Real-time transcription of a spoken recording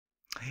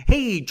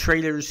Hey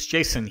traders,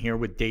 Jason here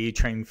with Day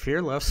Trading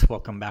Fearless.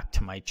 Welcome back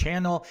to my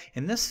channel.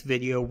 In this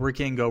video, we're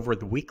going to go over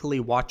the weekly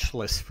watch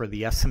list for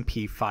the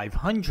S&P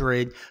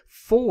 500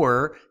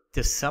 for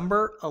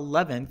December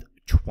 11th,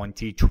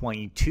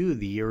 2022.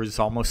 The year is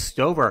almost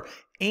over.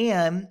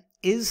 And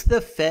is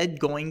the Fed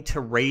going to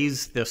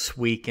raise this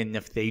week? And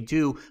if they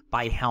do,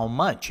 by how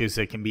much? Is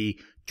it going to be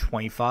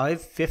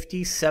 25,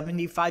 50,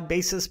 75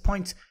 basis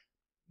points?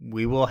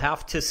 We will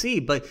have to see.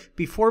 But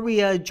before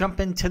we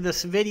jump into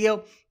this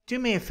video, do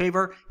me a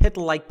favor, hit the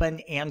like button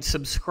and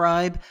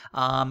subscribe,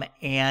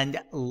 and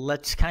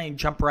let's kind of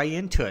jump right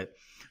into it.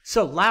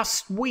 So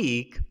last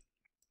week,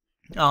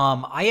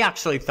 I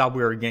actually thought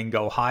we were going to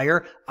go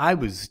higher. I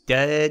was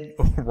dead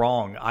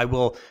wrong. I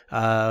will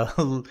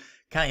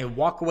kind of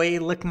walk away,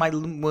 lick my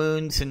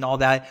wounds and all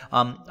that.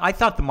 I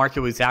thought the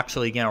market was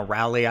actually going to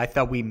rally. I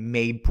thought we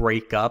may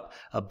break up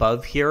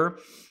above here.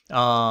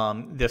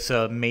 This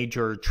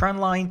major trend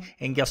line,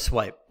 and guess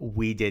what?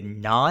 We did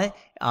not,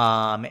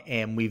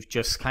 and we've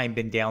just kind of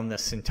been down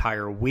this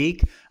entire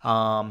week.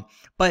 But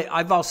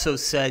I've also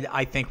said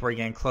I think we're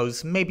going to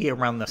close maybe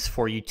around this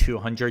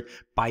 4,200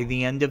 by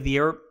the end of the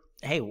year.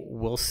 Hey,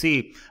 we'll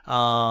see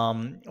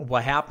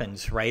what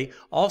happens, right?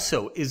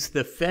 Also, is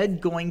the Fed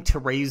going to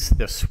raise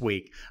this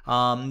week?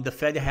 The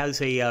Fed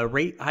has a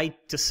rate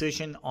hike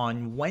decision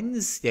on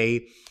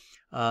Wednesday,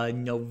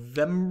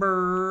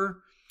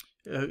 December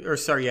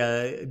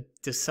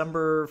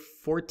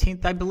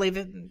 14th, I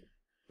believe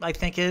I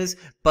think it is.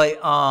 But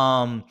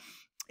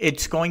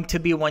it's going to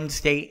be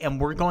Wednesday, and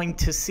we're going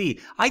to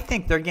see. I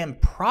think they're going to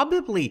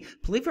probably,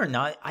 believe it or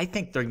not, I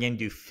think they're going to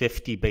do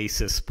 50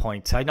 basis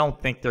points. I don't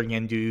think they're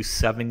going to do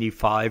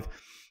 75.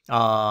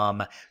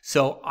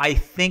 So I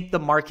think the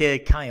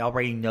market kind of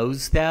already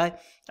knows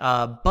that.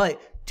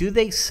 But do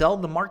they sell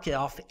the market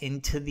off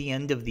into the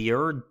end of the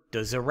year, or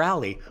does it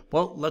rally?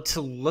 Well, let's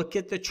look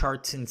at the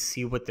charts and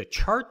see what the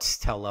charts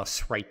tell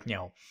us right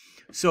now.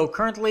 So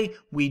currently,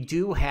 we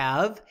do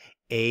have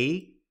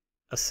a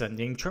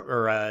ascending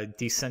or a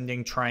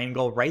descending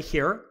triangle right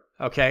here.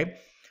 Okay.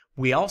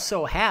 We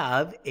also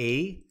have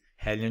a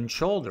head and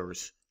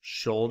shoulders,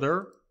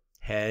 shoulder,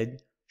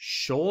 head,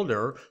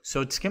 shoulder.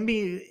 So it's going to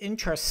be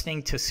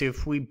interesting to see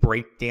if we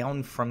break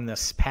down from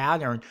this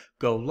pattern,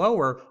 go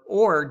lower,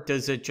 or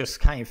does it just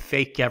kind of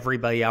fake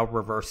everybody out,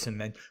 reverse, and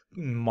then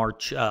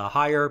march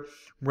higher.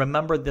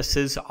 Remember, this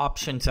is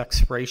options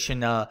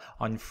expiration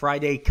on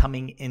Friday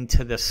coming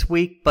into this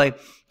week. But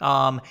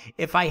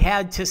if I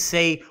had to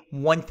say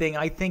one thing,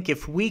 I think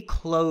if we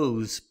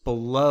close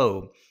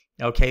below,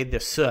 okay,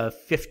 this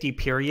 50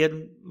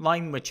 period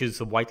line, which is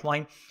the white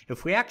line,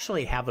 if we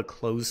actually have a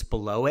close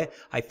below it,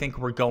 I think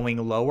we're going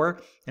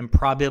lower and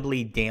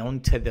probably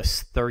down to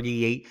this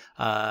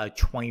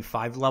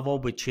 38.25 level,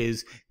 which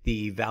is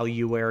the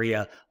value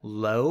area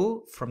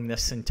low from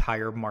this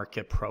entire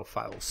market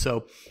profile.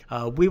 So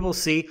we will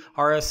see.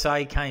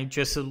 RSI kind of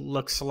just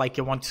looks like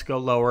it wants to go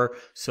lower.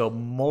 So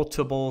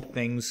multiple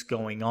things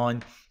going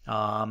on.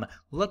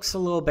 Looks a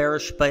little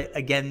bearish, but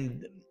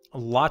again,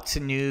 lots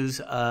of news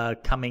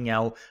coming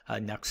out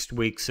next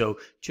week, so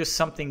just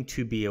something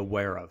to be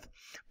aware of.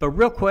 But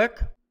real quick,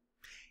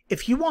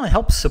 if you want to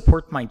help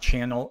support my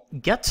channel,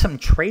 get some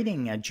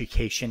trading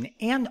education,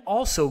 and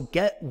also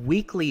get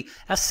weekly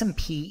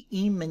S&P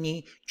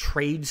Emini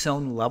trade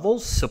zone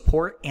levels,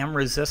 support, and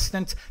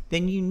resistance,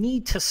 then you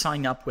need to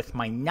sign up with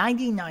my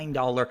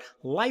 $99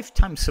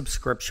 lifetime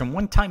subscription,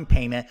 one-time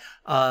payment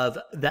of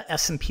the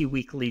S&P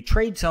weekly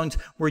trade zones,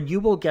 where you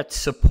will get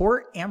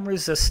support and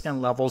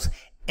resistance levels,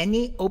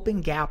 any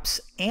open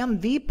gaps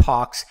and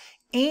VPOCs,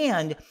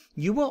 and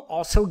you will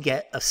also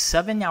get a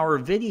 7-hour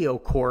video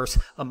course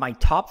of my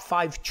top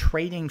 5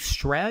 trading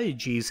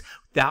strategies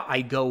that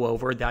I go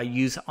over, that I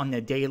use on a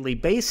daily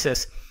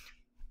basis.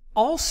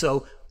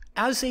 Also,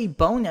 as a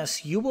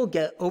bonus, you will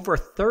get over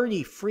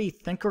 30 free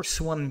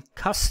Thinkorswim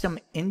custom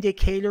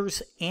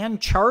indicators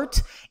and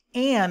charts,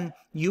 and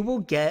you will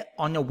get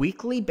on a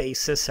weekly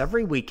basis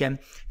every weekend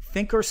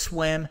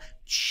Thinkorswim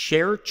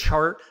share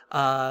chart,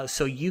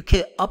 so you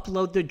can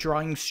upload the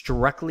drawings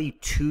directly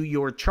to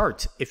your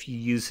charts. If you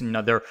use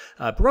another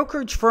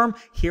brokerage firm,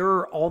 here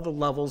are all the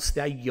levels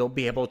that you'll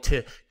be able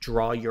to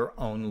draw your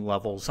own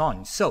levels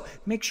on. So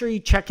make sure you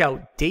check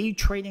out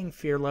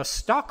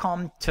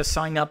daytradingfearless.com to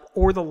sign up,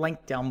 or the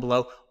link down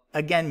below.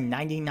 Again,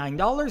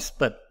 $99,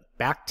 but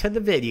back to the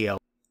video.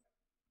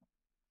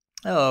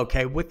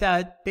 Okay, with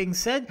that being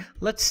said,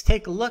 let's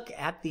take a look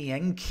at the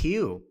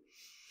NQ.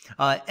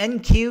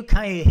 NQ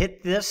kind of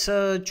hit this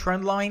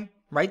trend line,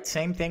 right?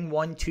 Same thing,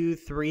 1, 2,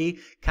 3,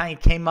 kind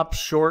of came up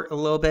short a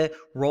little bit,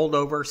 rolled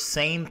over,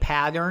 same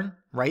pattern,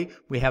 right?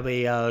 We have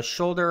a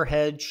shoulder,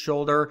 head,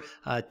 shoulder.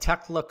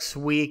 Tech looks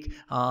weak,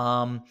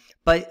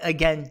 but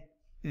again,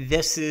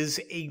 this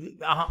is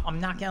I'm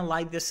not gonna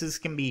lie, this is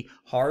gonna be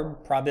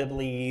hard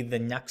probably the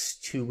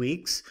next 2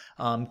 weeks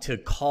to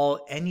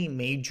call any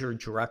major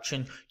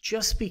direction,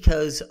 just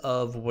because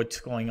of what's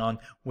going on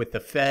with the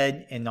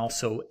Fed and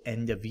also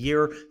end of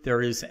year.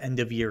 There is end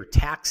of year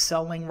tax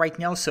selling right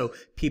now, so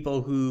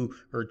people who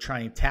are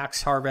trying to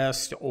tax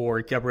harvest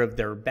or get rid of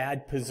their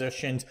bad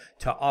positions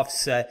to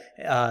offset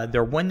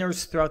their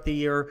winners throughout the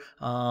year,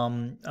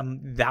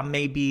 that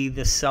may be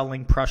the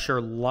selling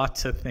pressure.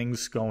 Lots of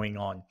things going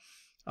on.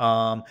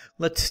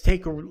 Let's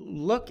take a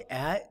look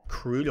at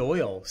crude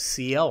oil,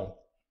 CL.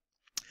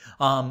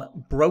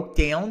 Broke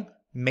down,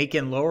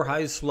 making lower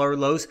highs, lower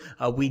lows.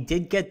 We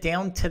did get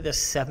down to the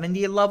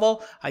 70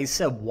 level. I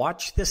said,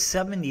 watch the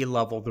 70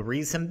 level. The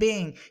reason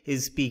being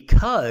is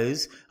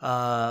because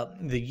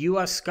the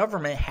U.S.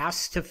 government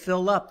has to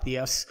fill up the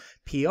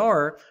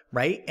SPR,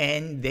 right?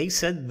 And they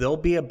said there'll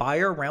be a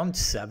buyer around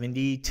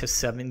 70 to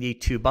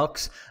 72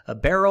 bucks a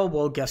barrel.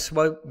 Well, guess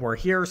what? We're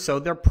here. So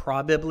they're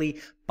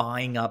probably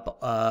buying up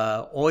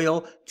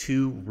oil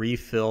to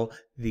refill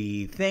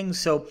the thing.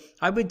 So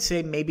I would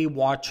say maybe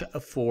watch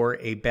for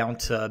a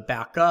bounce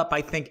back up.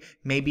 I think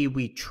maybe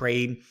we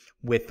trade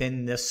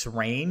within this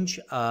range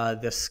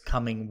this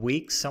coming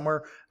week,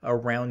 somewhere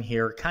around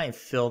here, kind of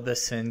fill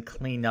this in,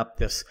 clean up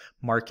this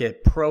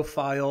market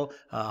profile,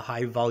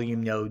 high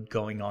volume node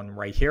going on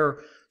right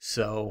here.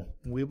 So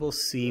we will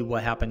see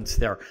what happens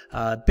there.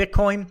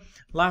 Bitcoin,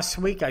 last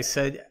week I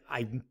said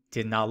I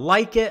did not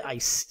like it. I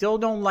still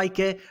don't like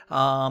it.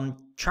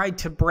 Tried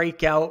to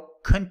break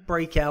out, couldn't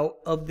break out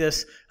of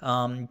this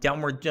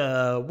downward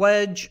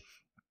wedge.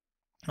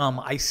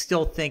 I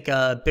still think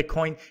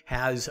Bitcoin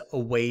has a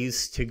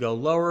ways to go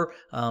lower.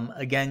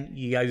 Again,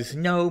 you guys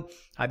know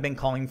I've been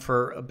calling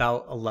for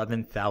about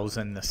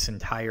 11,000 this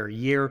entire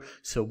year.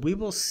 So we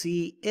will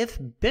see if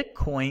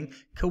Bitcoin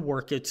could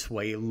work its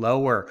way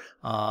lower.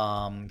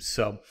 And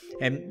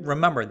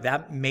remember,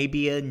 that may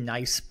be a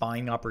nice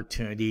buying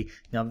opportunity.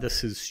 Now,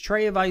 this is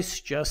trade advice,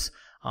 just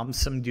I'm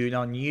some dude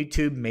on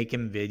YouTube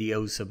making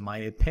videos of my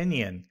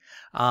opinion.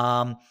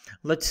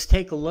 Let's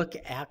take a look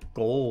at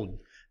gold.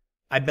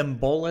 I've been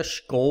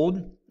bullish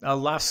gold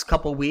last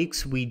couple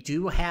weeks. We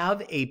do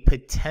have a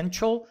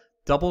potential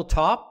double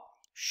top,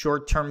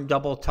 short-term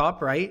double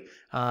top, right?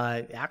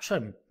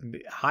 Actually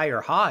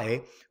higher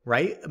high,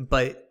 right?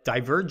 But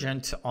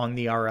divergent on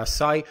the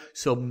RSI.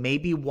 So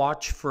maybe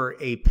watch for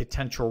a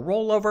potential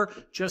rollover,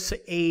 just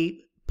a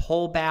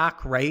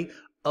pullback, right,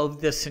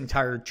 of this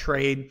entire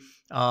trade.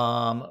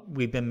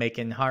 We've been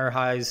making higher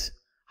highs,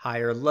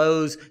 higher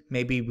lows.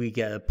 Maybe we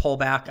get a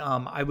pullback.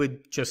 I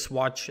would just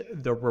watch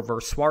the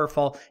reverse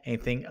waterfall.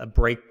 Anything a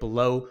break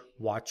below,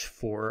 watch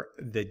for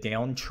the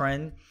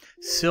downtrend.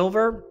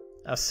 Silver,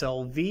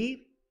 SLV,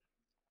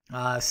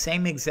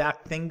 same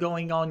exact thing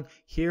going on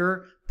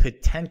here.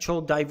 Potential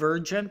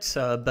divergence,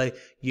 but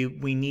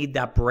we need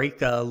that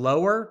break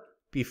lower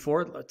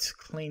before. Let's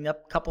clean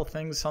up a couple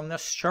things on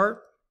this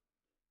chart.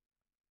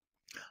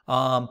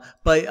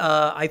 But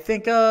I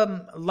think,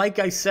 like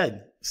I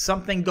said,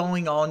 something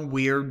going on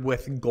weird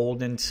with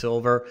gold and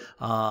silver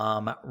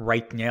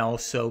right now.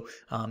 So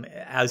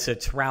as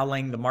it's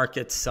rallying, the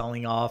market's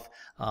selling off,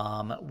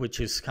 which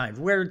is kind of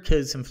weird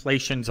because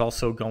inflation's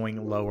also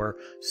going lower.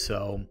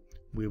 So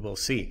we will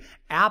see.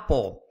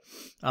 Apple,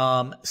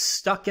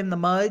 stuck in the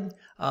mud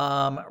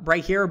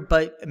right here,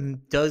 but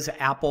does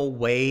Apple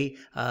weigh?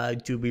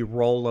 Do we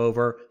roll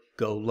over,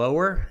 go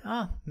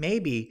lower?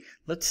 Maybe.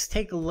 Let's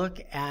take a look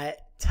at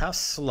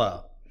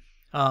Tesla.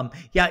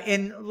 Yeah,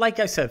 and like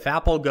I said, if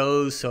Apple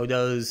goes, so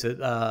does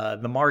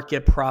the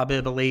market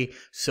probably.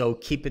 So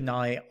keep an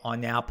eye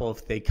on Apple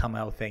if they come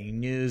out with any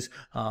news,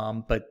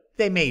 but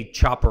they may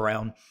chop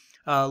around.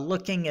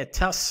 Looking at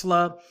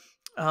Tesla,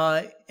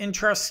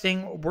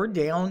 interesting. We're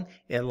down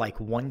at like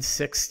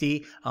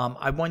 160.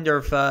 I wonder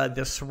if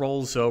this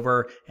rolls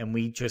over and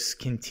we just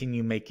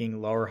continue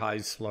making lower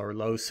highs, lower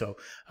lows. So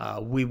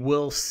we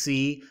will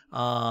see.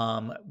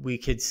 We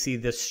could see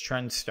this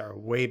trend start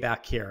way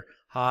back here.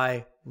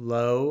 High,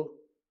 low,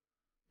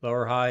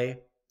 lower high,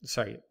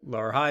 sorry,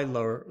 lower high,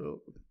 lower,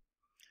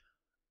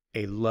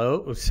 a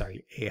low,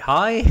 sorry, a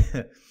high,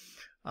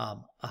 a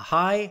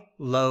high,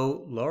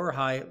 low, lower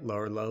high,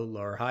 lower low,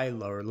 lower high,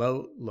 lower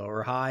low,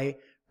 lower high,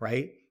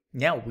 right?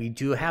 Now we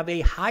do have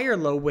a higher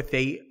low with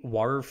a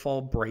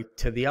waterfall break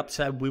to the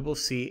upside. We will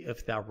see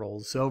if that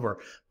rolls over.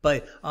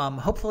 But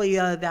hopefully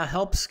that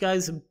helps,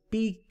 guys.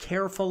 Be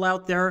careful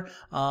out there.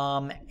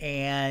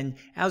 And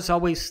as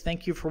always,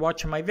 thank you for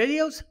watching my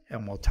videos,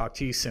 and we'll talk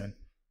to you soon.